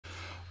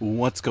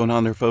What's going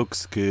on there,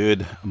 folks?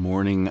 Good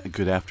morning,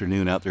 good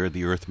afternoon out there at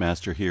the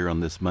Earthmaster here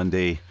on this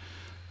Monday,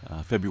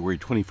 February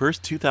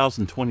 21st,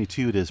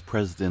 2022. It is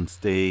President's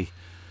Day,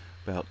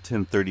 about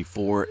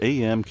 10:34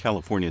 a.m.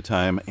 California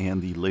time,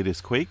 and the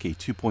latest quake, a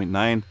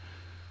 2.9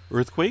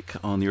 earthquake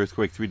on the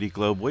Earthquake 3D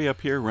globe way up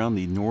here around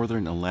the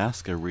northern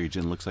Alaska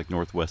region. Looks like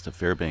northwest of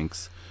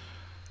Fairbanks.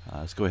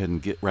 Let's go ahead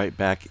and get right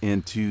back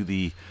into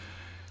the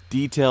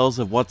details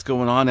of what's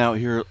going on out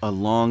here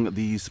along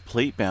these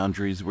plate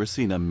boundaries. We're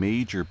seeing a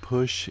major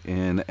push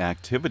in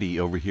activity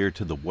over here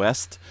to the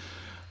west.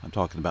 I'm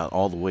talking about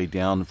all the way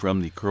down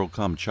from the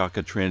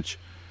Kuril-Kamchatka Trench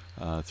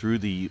through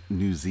the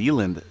New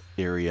Zealand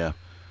area.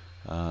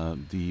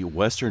 The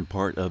western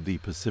part of the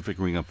Pacific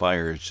Ring of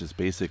Fire is just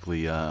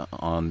basically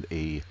on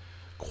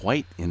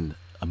quite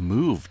a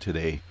move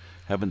today.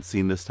 Haven't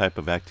seen this type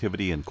of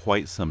activity in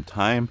quite some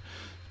time.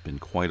 It's been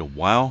quite a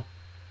while.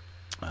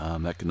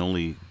 That can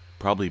only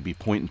probably be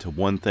pointing to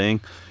one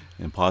thing,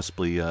 and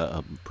possibly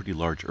a pretty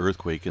large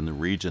earthquake in the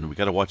region. We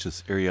got to watch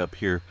this area up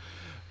here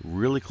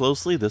really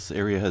closely. This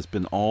area has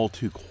been all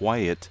too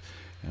quiet,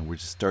 and we're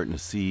just starting to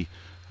see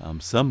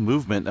some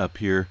movement up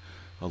here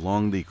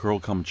along the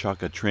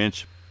Kuril-Kamchatka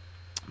Trench.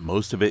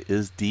 Most of it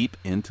is deep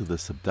into the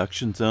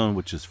subduction zone,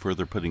 which is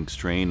further putting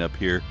strain up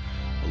here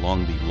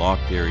along the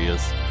locked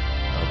areas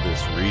of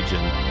this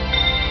region.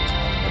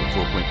 At a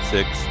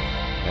 4.6.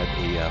 At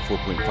a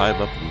 4.5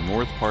 up in the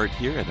north part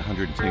here at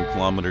 110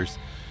 kilometers,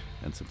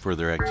 and some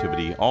further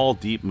activity. All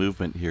deep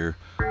movement here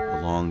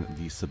along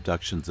the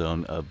subduction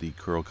zone of the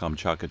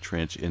Kuril-Kamchatka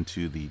Trench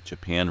into the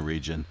Japan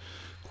region.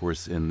 Of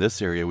course, in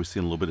this area, we've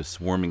seen a little bit of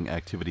swarming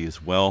activity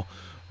as well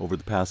over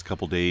the past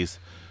couple days,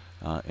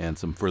 and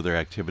some further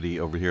activity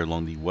over here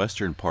along the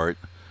western part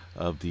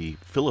of the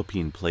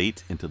Philippine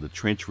plate into the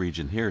trench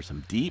region here.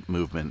 Some deep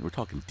movement. We're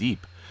talking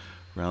deep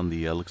around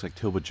the, looks like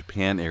Toba,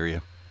 Japan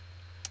area.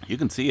 You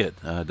can see it.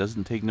 It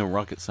doesn't take no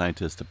rocket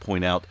scientist to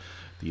point out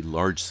the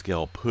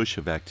large-scale push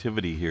of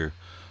activity here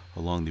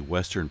along the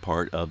western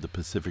part of the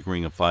Pacific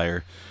Ring of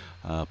Fire,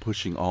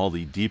 pushing all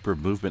the deeper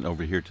movement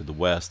over here to the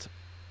west.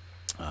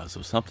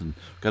 So something,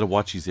 got to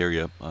watch this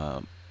area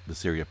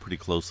pretty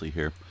closely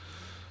here.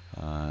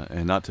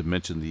 And not to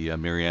mention the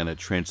Mariana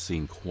Trench,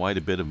 seeing quite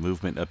a bit of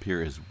movement up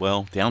here as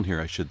well, down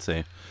here I should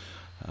say,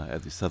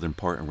 at the southern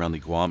part around the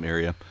Guam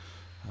area.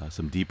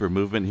 Some deeper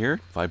movement here,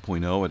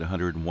 5.0 at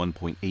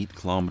 101.8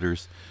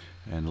 kilometers,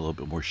 and a little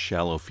bit more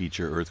shallow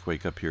feature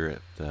earthquake up here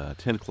at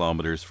 10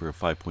 kilometers for a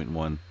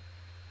 5.1.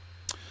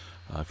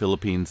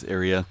 Philippines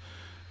area,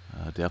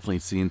 definitely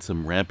seeing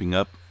some ramping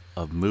up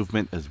of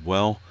movement as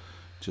well,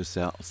 just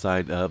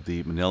outside of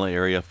the Manila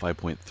area,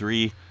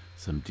 5.3.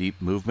 Some deep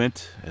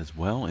movement as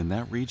well in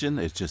that region.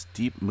 It's just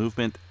deep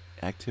movement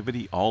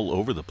activity all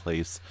over the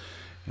place,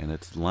 and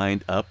it's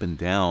lined up and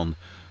down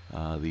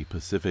the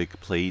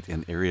Pacific plate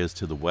and areas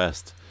to the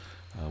west,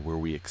 where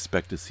we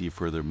expect to see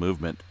further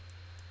movement.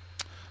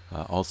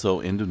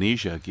 Also,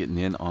 Indonesia getting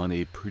in on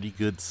a pretty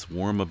good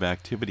swarm of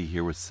activity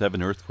here with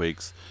 7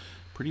 earthquakes,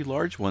 pretty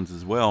large ones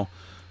as well.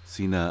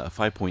 Seen a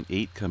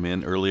 5.8 come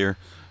in earlier,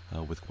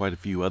 with quite a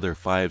few other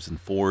 5s and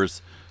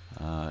 4s.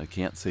 I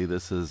can't say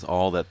this is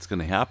all that's going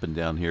to happen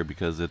down here,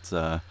 because it's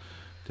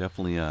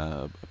definitely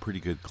a pretty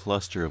good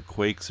cluster of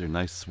quakes or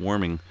nice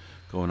swarming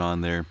going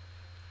on there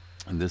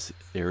in this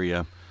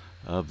area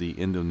of the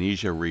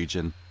Indonesia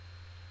region,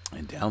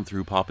 and down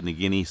through Papua New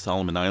Guinea,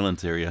 Solomon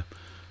Islands area.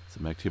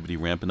 Some activity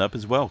ramping up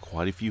as well.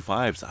 Quite a few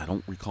 5s. I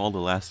don't recall the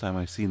last time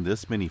I've seen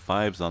this many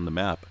 5s on the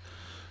map.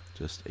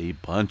 Just a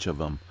bunch of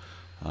them.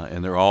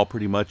 And they're all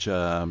pretty much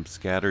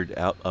scattered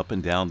out up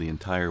and down the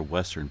entire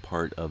western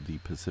part of the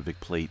Pacific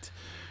plate.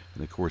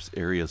 And of course,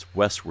 areas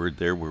westward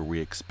there where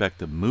we expect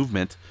the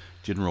movement,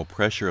 general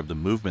pressure of the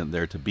movement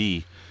there to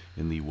be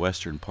in the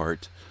western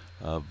part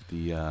of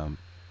the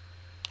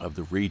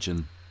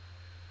region.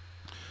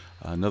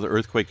 Another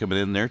earthquake coming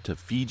in there to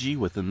Fiji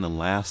within the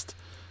last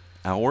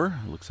hour.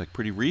 Looks like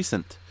pretty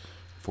recent.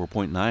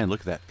 4.9. Look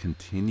at that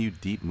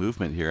continued deep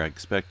movement here. I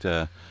expect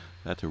that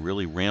to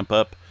really ramp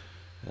up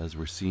as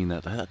we're seeing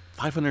that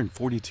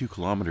 542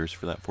 kilometers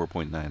for that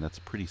 4.9. That's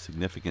a pretty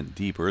significant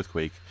deep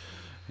earthquake.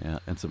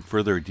 And some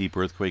further deep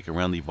earthquake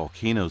around the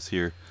volcanoes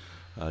here,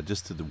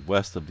 just to the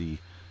west of the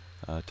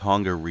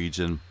Tonga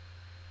region.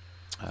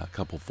 A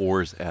couple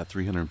 4s at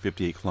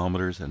 358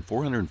 kilometers and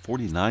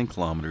 449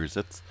 kilometers.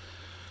 That's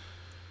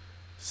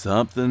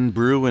something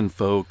brewing,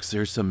 folks.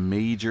 There's some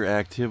major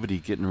activity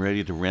getting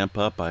ready to ramp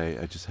up.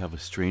 I just have a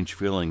strange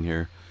feeling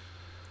here.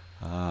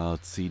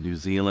 Let's see, New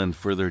Zealand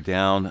further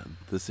down.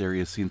 This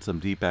area has seen some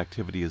deep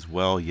activity as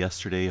well.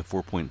 Yesterday, a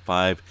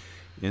 4.5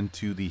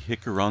 into the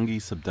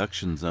Hikurangi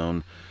subduction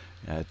zone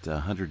at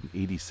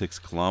 186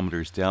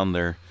 kilometers down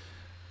there.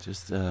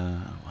 Just,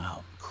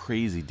 wow,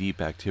 crazy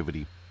deep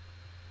activity.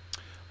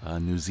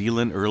 New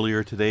Zealand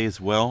earlier today as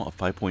well, a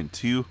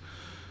 5.2.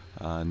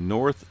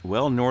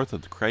 North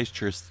of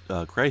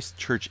the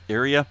Christchurch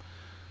area.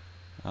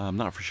 I'm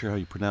not for sure how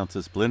you pronounce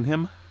this.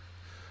 Blenheim.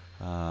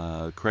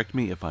 Correct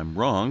me if I'm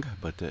wrong,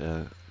 but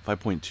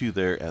 5.2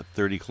 there at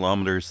 30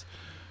 kilometers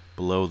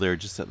below there,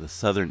 just at the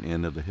southern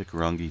end of the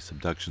Hikurangi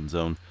subduction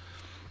zone.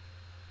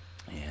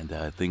 And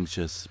things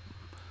just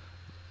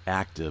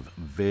active,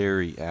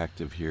 very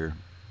active here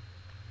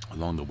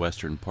along the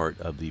western part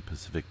of the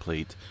Pacific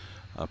Plate.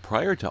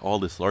 Prior to all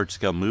this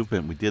large-scale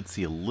movement, we did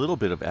see a little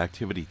bit of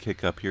activity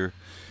kick up here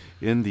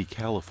in the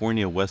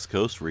California West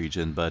Coast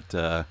region, but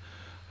it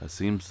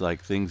seems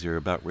like things are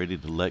about ready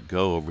to let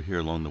go over here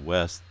along the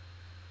west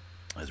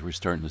as we're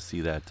starting to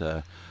see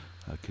that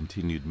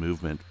continued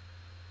movement.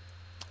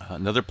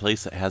 Another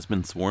place that has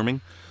been swarming,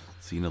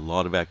 seen a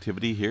lot of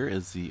activity here,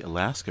 is the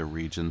Alaska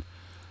region.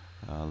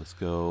 Let's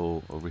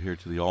go over here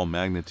to the all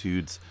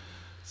magnitudes.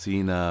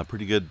 Seen a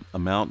pretty good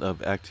amount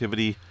of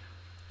activity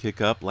kick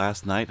up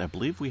last night. I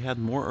believe we had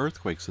more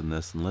earthquakes in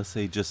this, unless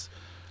they just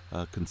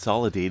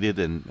consolidated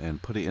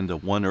and put it into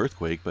one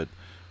earthquake. But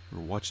we're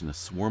watching a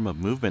swarm of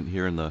movement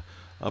here in the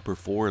upper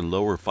 4 and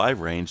lower 5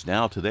 range.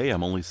 Now today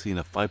I'm only seeing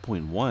a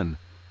 5.1.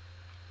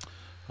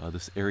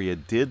 This area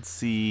did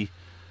see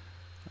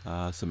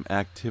some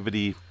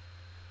activity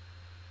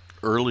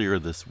earlier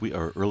this week,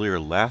 or earlier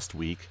last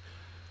week.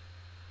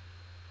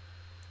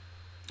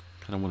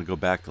 Kind of want to go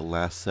back the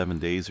last 7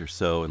 days or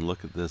so and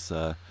look at this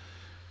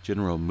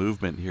general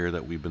movement here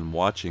that we've been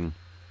watching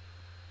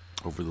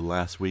over the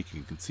last week.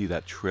 You can see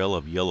that trail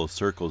of yellow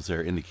circles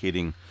there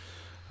indicating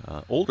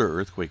older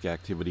earthquake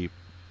activity,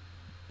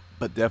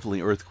 but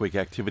definitely earthquake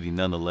activity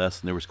nonetheless.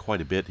 And there was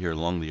quite a bit here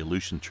along the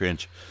Aleutian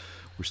Trench.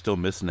 We're still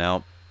missing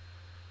out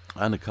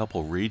on a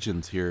couple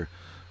regions here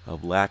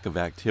of lack of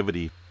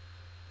activity,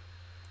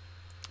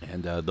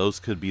 and those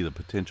could be the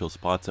potential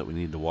spots that we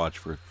need to watch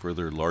for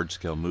further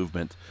large-scale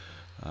movement.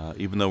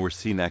 Even though we're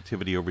seeing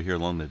activity over here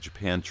along the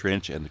Japan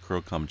Trench and the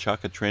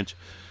Kuril-Kamchatka Trench,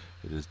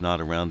 it is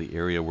not around the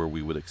area where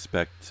we would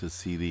expect to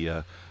see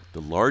the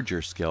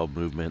larger scale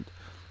movement,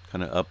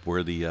 kind of up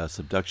where the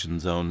subduction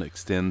zone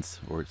extends,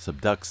 or it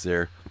subducts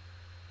there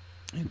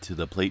into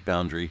the plate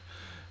boundary.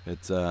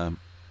 It's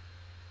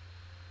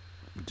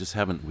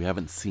we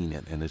haven't seen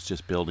it, and it's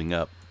just building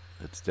up.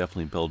 It's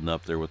definitely building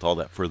up there with all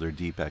that further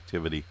deep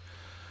activity.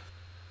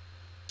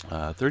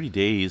 30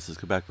 days,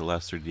 let's go back to the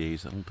last 30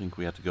 days. I don't think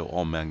we have to go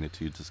all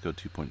magnitudes. Let's go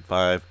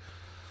 2.5.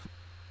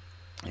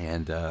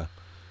 And I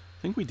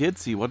think we did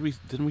see,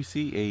 didn't we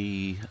see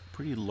a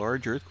pretty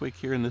large earthquake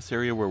here in this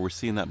area where we're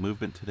seeing that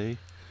movement today?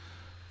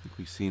 I think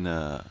we've seen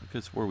I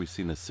guess where we've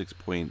seen a 6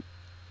 point,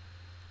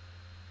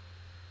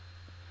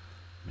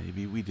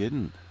 maybe we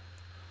didn't.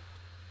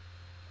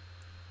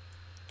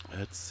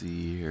 Let's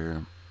see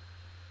here.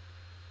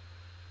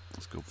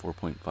 Let's go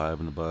 4.5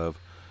 and above.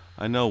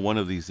 I know one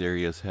of these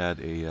areas had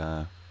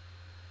a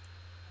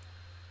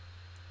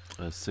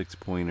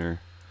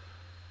 6-pointer.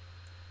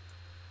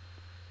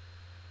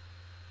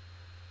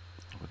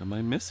 What am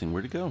I missing?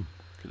 Where'd it go?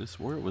 Could have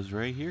swore it was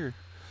right here.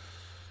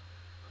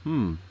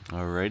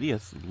 Alrighty,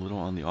 that's a little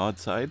on the odd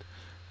side.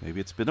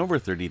 Maybe it's been over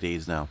 30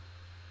 days now.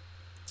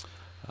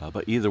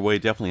 But either way,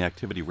 definitely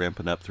activity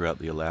ramping up throughout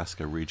the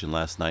Alaska region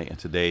last night and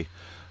today.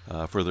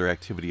 Further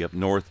activity up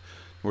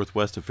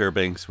northwest of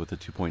Fairbanks with a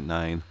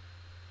 2.9.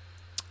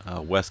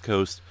 West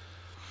Coast,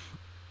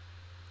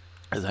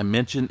 as I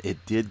mentioned,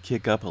 it did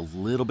kick up a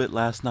little bit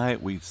last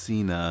night. We've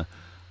seen a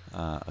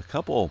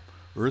couple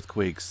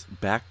earthquakes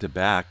back to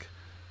back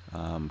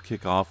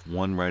kick off,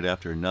 one right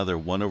after another.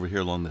 One over here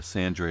along the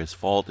San Andreas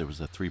Fault, there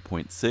was a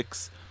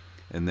 3.6,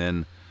 and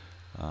then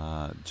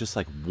just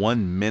like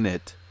 1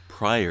 minute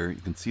prior,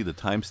 you can see the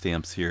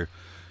timestamps here.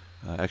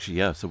 Actually,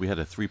 yeah, so we had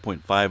a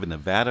 3.5 in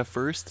Nevada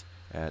first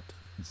at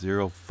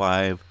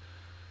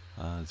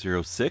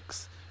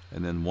 05:06,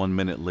 and then 1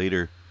 minute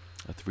later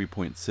a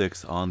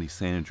 3.6 on the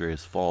San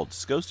Andreas Fault.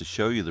 Just goes to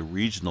show you the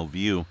regional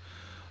view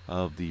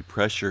of the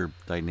pressure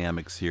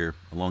dynamics here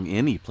along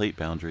any plate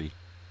boundary,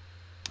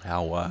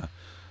 how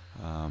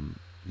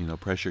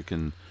pressure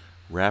can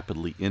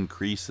rapidly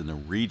increase in the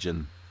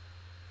region,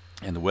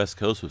 and the West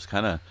Coast was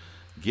kind of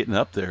getting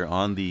up there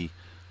on the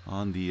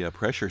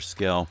pressure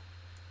scale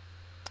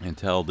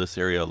until this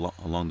area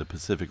along the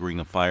Pacific Ring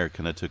of Fire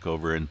kind of took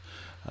over and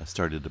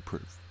started to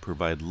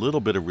provide a little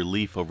bit of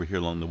relief over here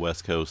along the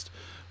West Coast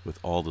with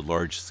all the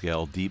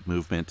large-scale deep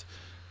movement,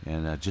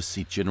 and just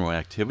see general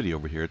activity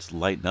over here. It's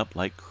lighting up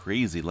like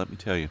crazy, let me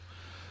tell you.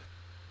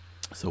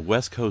 So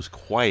West Coast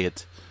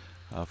quiet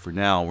for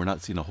now. We're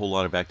not seeing a whole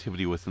lot of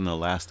activity within the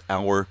last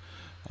hour.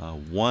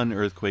 One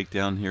earthquake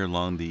down here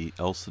along the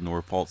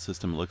Elsinore Fault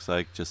System, it looks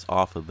like, just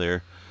off of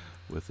there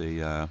with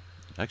a...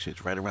 actually,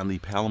 it's right around the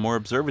Palomar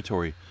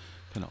Observatory.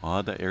 Kind of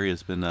odd. That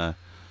area's been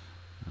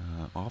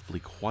awfully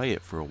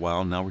quiet for a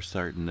while. Now we're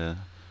starting to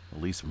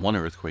at least one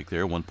earthquake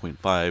there,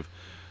 1.5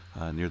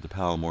 near the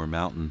Palomar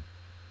Mountain.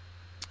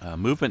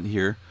 Movement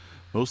here,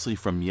 mostly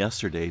from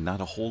yesterday.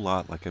 Not a whole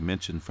lot, like I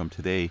mentioned, from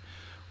today.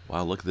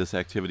 Wow, look at this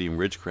activity in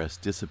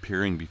Ridgecrest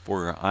disappearing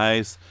before our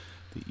eyes.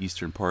 The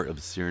eastern part of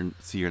the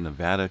Sierra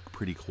Nevada,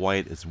 pretty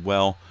quiet as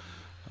well.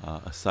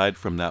 Aside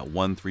from that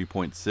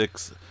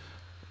 3.6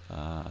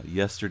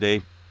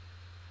 yesterday,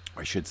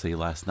 or I should say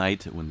last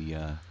night, when we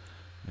had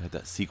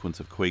that sequence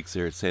of quakes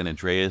there at San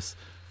Andreas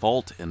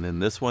Fault, and then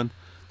this one,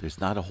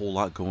 there's not a whole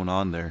lot going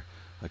on there.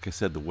 Like I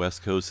said, the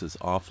West Coast is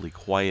awfully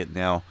quiet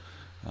now,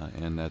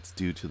 and that's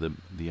due to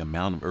the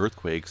amount of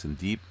earthquakes and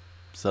deep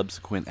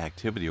subsequent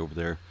activity over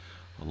there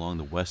along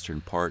the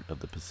western part of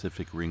the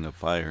Pacific Ring of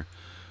Fire.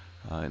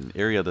 An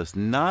area that's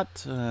not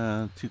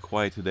too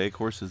quiet today, of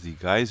course, is the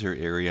Geyser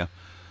area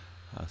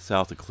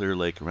south of Clear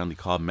Lake around the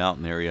Cobb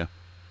Mountain area.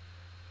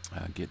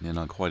 Getting in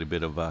on quite a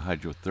bit of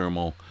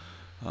hydrothermal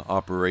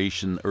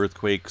operation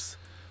earthquakes.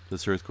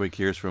 This earthquake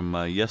here is from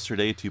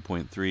yesterday,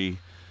 2.3.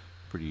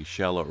 Pretty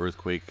shallow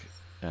earthquake.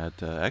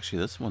 At actually,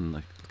 this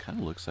one kind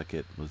of looks like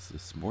it was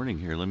this morning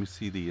here. Let me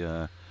see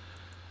the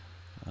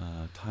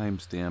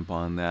timestamp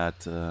on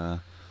that.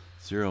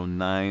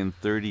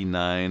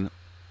 0939.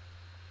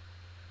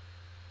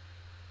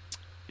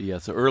 Yeah,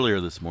 so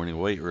earlier this morning,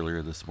 way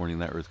earlier this morning,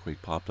 that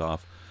earthquake popped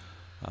off.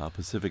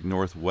 Pacific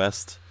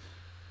Northwest,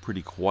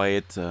 pretty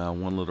quiet.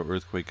 One little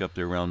earthquake up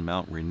there around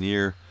Mount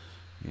Rainier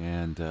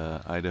and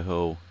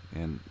Idaho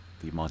and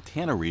the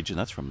Montana region.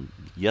 That's from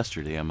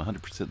yesterday. I'm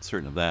 100%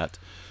 certain of that.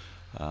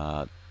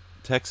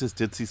 Texas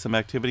did see some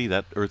activity.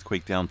 That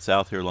earthquake down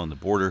south here along the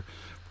border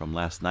from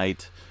last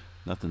night,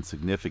 nothing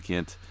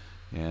significant.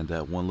 And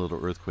one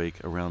little earthquake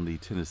around the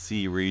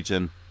Tennessee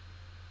region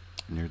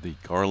near the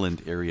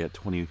Garland area at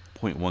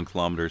 20.1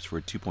 kilometers for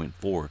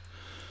 2.4.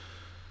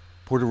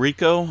 Puerto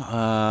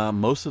Rico,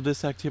 most of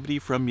this activity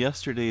from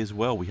yesterday as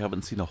well. We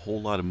haven't seen a whole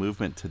lot of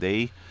movement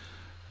today.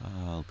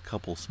 A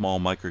couple small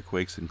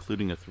microquakes,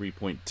 including a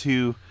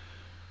 3.2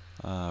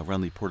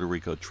 around the Puerto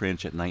Rico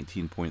Trench at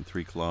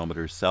 19.3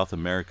 kilometers. South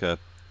America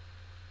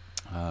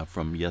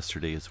from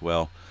yesterday as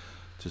well.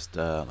 Just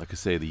like I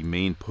say, the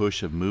main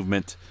push of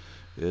movement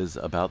is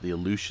about the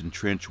Aleutian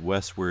Trench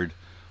westward,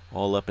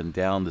 all up and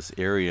down this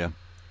area.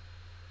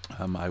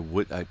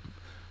 I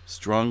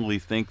strongly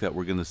think that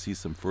we're going to see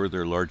some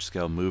further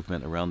large-scale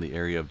movement around the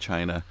area of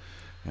China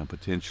and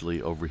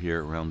potentially over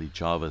here around the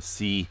Java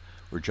Sea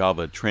or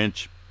Java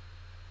Trench,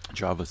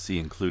 Java Sea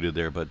included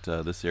there. But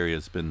this area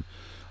has been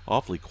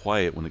awfully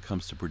quiet when it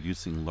comes to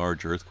producing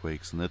large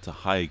earthquakes, and that's a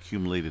high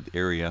accumulated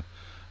area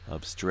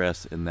of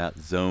stress in that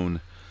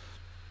zone.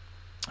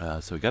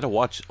 So we got to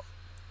watch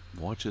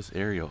this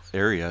area.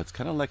 It's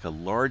kind of like a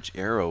large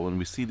arrow. When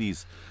we see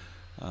these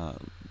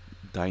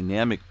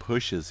dynamic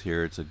pushes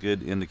here, it's a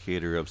good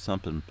indicator of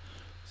something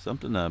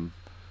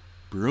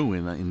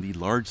brewing in the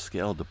large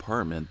scale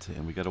department,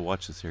 and we got to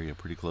watch this area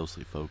pretty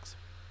closely, folks.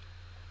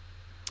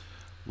 A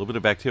little bit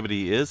of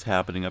activity is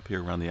happening up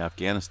here around the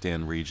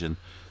Afghanistan region.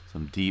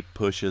 Some deep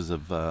pushes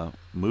of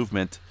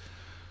movement,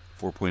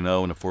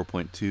 4.0 and a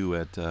 4.2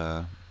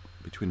 at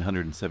between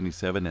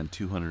 177 and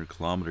 200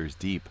 kilometers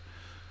deep.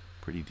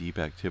 Pretty deep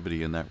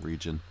activity in that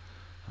region.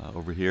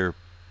 Over here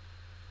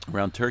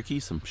around Turkey,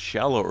 some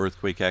shallow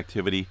earthquake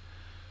activity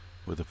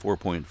with a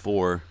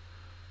 4.4.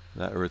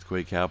 That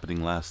earthquake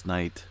happening last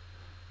night.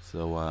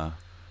 So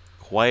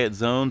quiet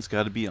zones,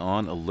 got to be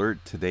on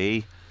alert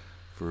today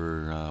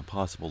for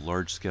possible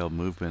large-scale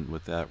movement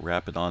with that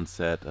rapid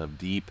onset of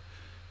deep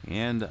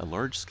and a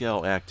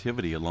large-scale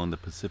activity along the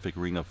Pacific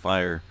Ring of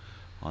Fire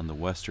on the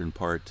western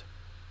part.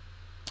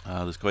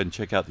 Let's go ahead and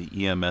check out the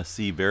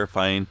EMSC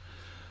verifying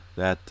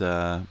that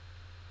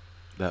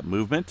that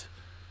movement.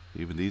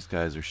 Even these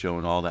guys are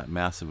showing all that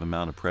massive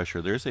amount of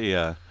pressure. There's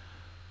a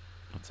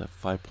what's that,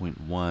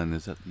 5.1?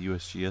 Is that the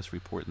USGS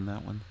report in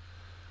that one?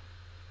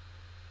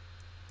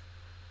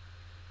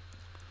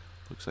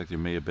 Looks like there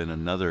may have been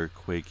another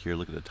quake here.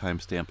 Look at the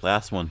timestamp.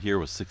 Last one here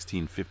was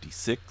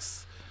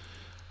 1656.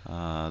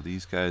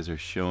 These guys are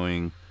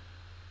showing,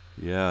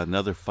 yeah,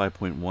 another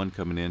 5.1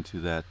 coming into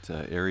that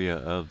area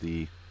of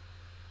the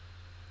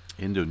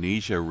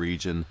Indonesia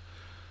region.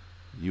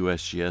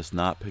 USGS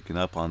not picking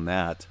up on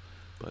that,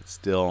 but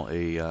still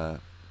a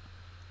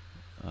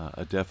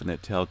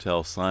definite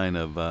telltale sign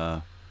of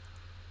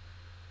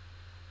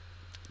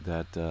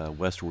that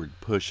westward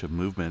push of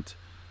movement.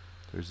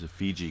 There's a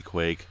Fiji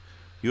quake.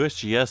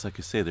 USGS, like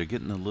I say, they're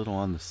getting a little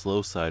on the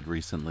slow side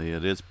recently.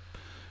 It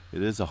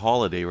is a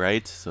holiday,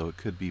 right? So it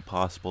could be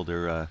possible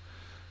they're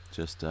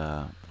just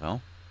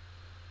well,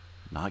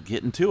 not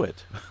getting to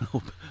it.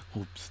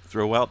 We'll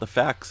throw out the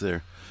facts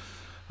there.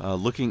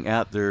 Looking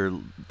at their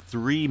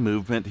 3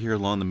 movement here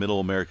along the Middle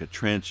America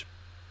Trench.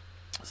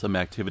 Some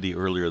activity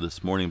earlier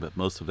this morning, but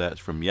most of that's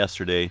from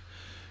yesterday.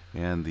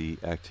 And the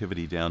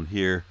activity down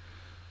here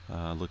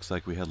looks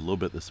like we had a little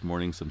bit this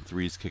morning, some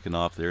 3s kicking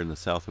off there in the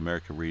South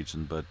America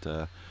region,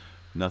 but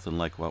nothing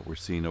like what we're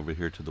seeing over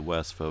here to the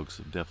west, folks.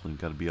 Definitely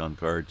got to be on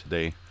guard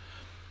today.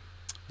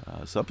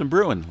 Something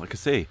brewing. Like I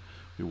say,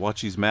 we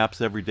watch these maps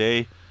every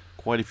day,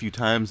 quite a few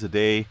times a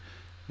day,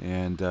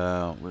 and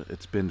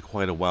it's been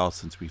quite a while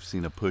since we've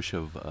seen a push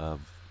of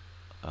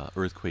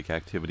earthquake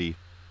activity,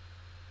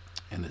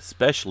 and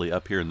especially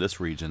up here in this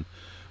region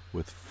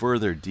with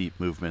further deep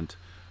movement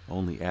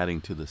only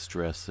adding to the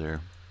stress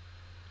there.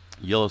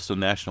 Yellowstone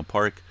National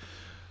Park,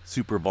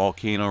 super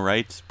volcano,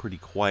 right? Pretty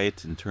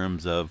quiet in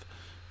terms of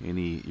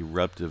any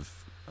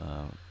eruptive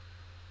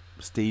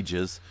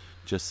stages.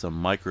 Just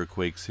some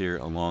microquakes here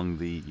along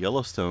the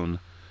Yellowstone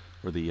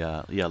or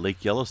the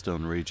Lake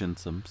Yellowstone region.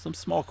 Some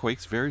small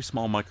quakes, very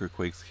small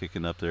microquakes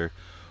kicking up there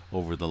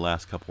over the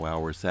last couple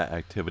hours. That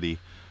activity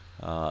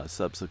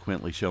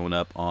subsequently showing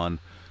up on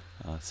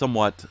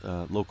somewhat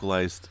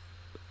localized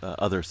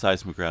other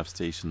seismograph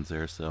stations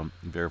there, so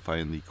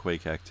verifying the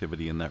quake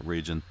activity in that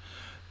region.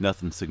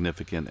 Nothing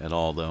significant at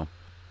all, though.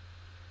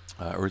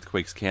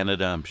 Earthquakes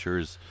Canada, I'm sure,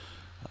 is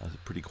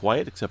pretty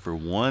quiet, except for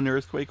one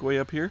earthquake way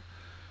up here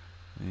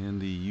in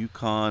the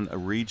Yukon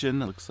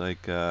region. It looks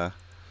like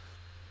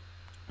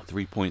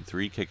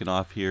 3.3 kicking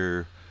off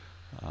here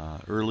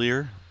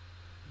earlier,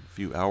 a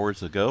few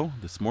hours ago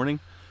this morning.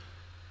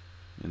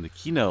 In the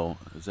Keno,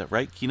 is that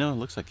right? Keno? It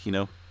looks like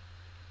Keno.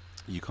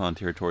 Yukon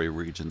Territory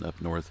region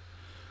up north.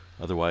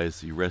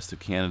 Otherwise, the rest of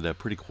Canada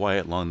pretty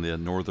quiet along the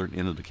northern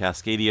end of the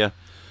Cascadia.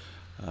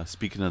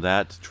 Speaking of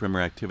that, tremor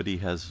activity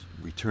has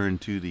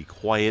returned to the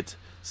quiet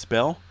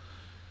spell,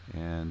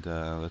 and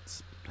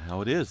that's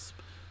how it is.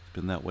 It's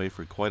been that way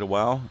for quite a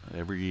while.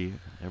 Every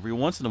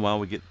once in a while,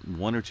 we get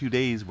 1 or 2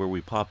 days where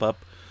we pop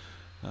up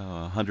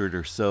 100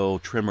 or so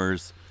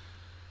tremors,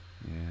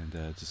 and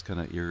just kind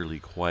of eerily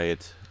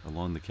quiet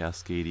along the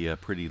Cascadia.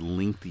 Pretty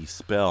lengthy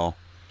spell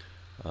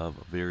of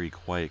very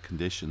quiet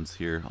conditions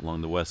here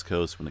along the west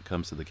coast when it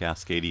comes to the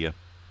Cascadia.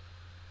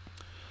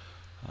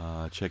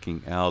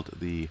 Checking out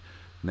the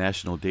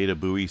national data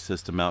buoy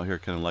system out here,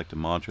 kind of like to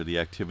monitor the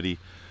activity.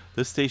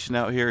 This station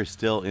out here is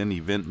still in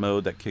event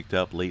mode. That kicked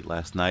up late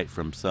last night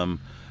from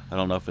some, I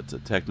don't know if it's a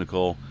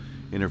technical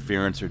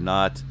interference or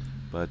not,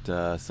 but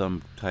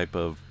some type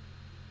of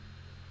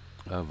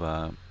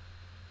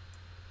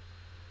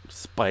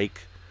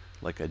spike,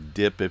 like a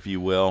dip, if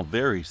you will.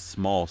 Very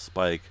small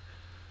spike,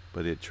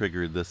 but it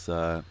triggered this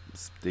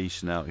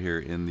station out here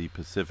in the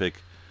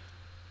Pacific,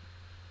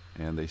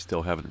 and they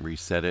still haven't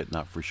reset it.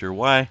 Not for sure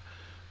why,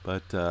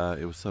 but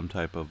it was some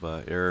type of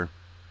error,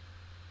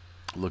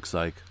 looks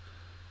like,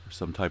 or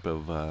some type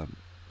of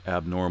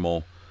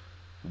abnormal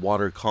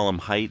water column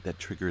height that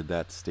triggered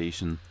that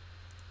station.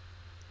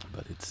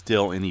 But it's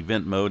still in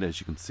event mode, as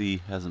you can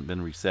see, hasn't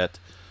been reset.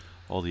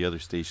 All the other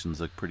stations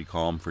look pretty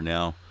calm for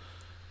now,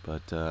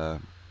 but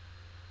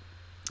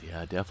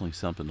yeah, definitely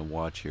something to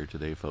watch here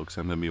today, folks.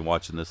 I'm going to be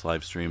watching this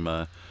live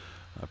stream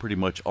pretty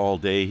much all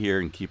day here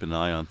and keep an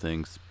eye on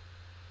things.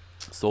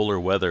 Solar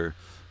weather,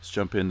 let's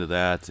jump into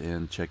that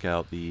and check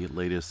out the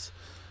latest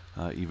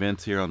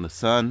events here on the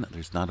sun.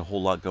 There's not a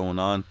whole lot going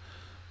on.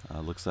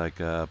 Looks like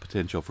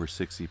potential for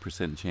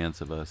 60%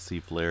 chance of a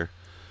C flare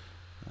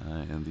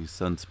and these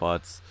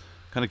sunspots.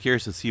 Kind of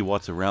curious to see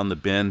what's around the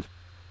bend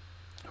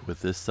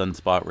with this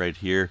sunspot right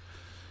here.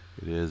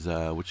 It is,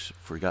 which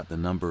forgot the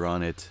number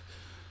on it,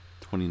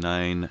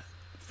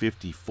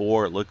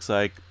 2954 it looks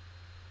like.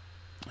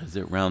 As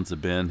it rounds the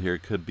bend here,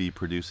 it could be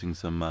producing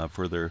some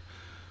further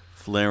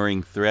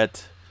flaring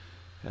threat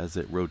as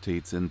it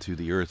rotates into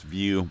the Earth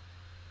view.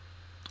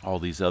 All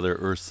these other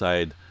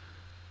Earthside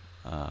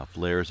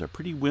flares are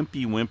pretty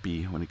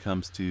wimpy when it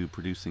comes to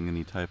producing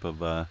any type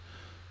of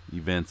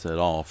events at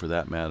all, for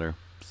that matter.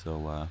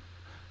 So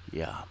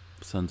yeah,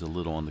 sun's a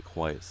little on the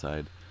quiet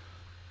side.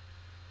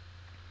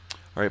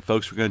 All right,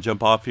 folks, we're going to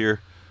jump off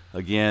here.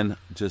 Again,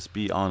 just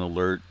be on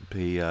alert.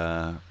 Pay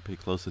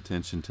close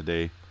attention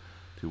today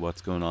to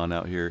what's going on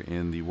out here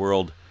in the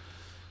world,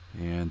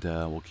 and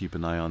we'll keep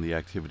an eye on the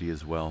activity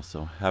as well.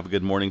 So have a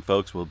good morning,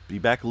 folks. We'll be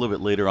back a little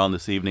bit later on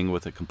this evening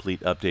with a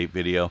complete update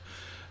video,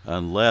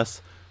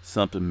 unless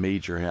something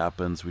major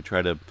happens. We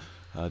try to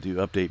do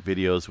update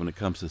videos when it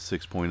comes to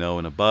 6.0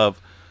 and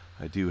above.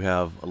 I do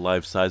have a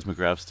live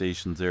seismograph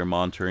stations there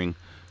monitoring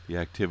the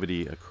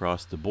activity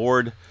across the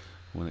board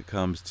when it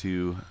comes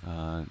to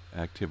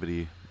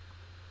activity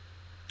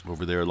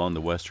over there along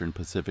the western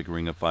Pacific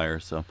Ring of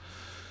Fire. So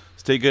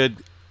stay good,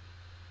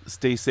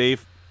 stay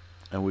safe,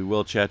 and we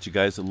will chat you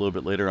guys a little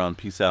bit later on.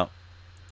 Peace out.